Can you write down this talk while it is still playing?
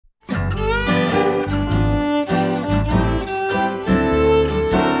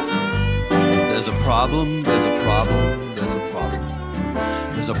problem, there's a problem, there's a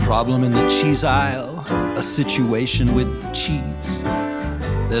problem. There's a problem in the cheese aisle, a situation with the cheese.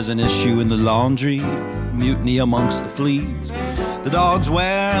 There's an issue in the laundry, mutiny amongst the fleas. The dog's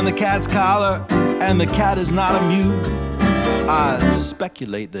wearing the cat's collar, and the cat is not amused. I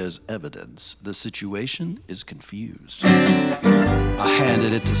speculate there's evidence. The situation is confused. I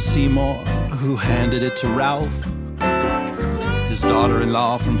handed it to Seymour, who handed it to Ralph. His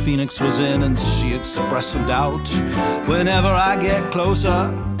daughter-in-law from Phoenix was in, and she expressed some doubt. Whenever I get closer,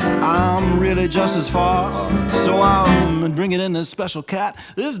 I'm really just as far. So I'm bringing in this special cat.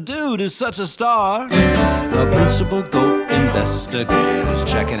 This dude is such a star. The Principal Goat Investigator's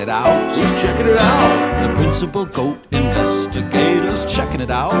checking it out. He's checking it out. The Principal Goat Investigator's checking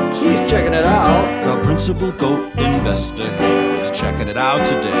it out. He's checking it out. The Principal Goat Investigator's checking it out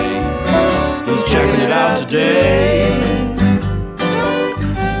today. He's checking it out today.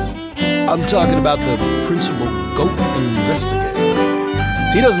 I'm talking about the Principal Goat Investigator.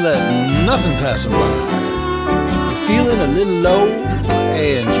 He doesn't let nothing pass him by. You're feeling a little low,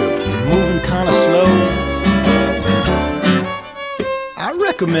 and you're moving kind of slow. I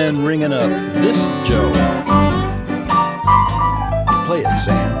recommend ringing up this Joe. Play it,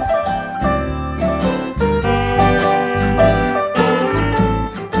 Sam.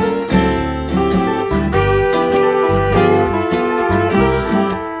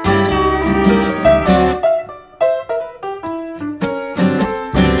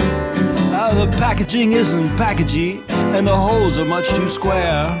 The packaging isn't packagey, and the holes are much too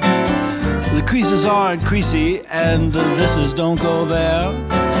square. The creases aren't creasy, and the thises don't go there.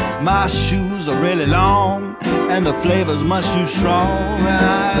 My shoes are really long, and the flavor's much too strong. And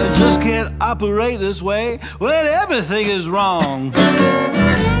I just can't operate this way when everything is wrong.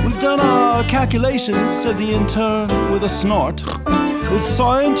 We've done our calculations, said the intern with a snort. With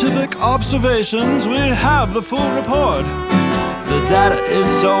scientific observations, we have the full report. The data is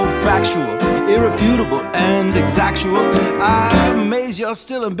so factual, irrefutable and exactual. I'm amazed you're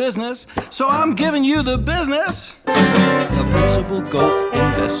still in business, so I'm giving you the business. The Principal Goat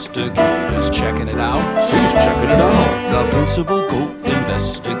Investigator's checking it out. He's checking it out. The Principal Goat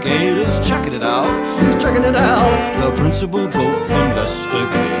Investigator's checking it out. He's checking it out. The Principal Goat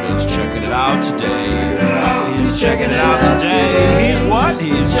Investigator's checking it out today. He's checking it out today. He's what?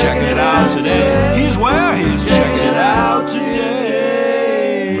 He's checking it out today. He's where? He's checking it out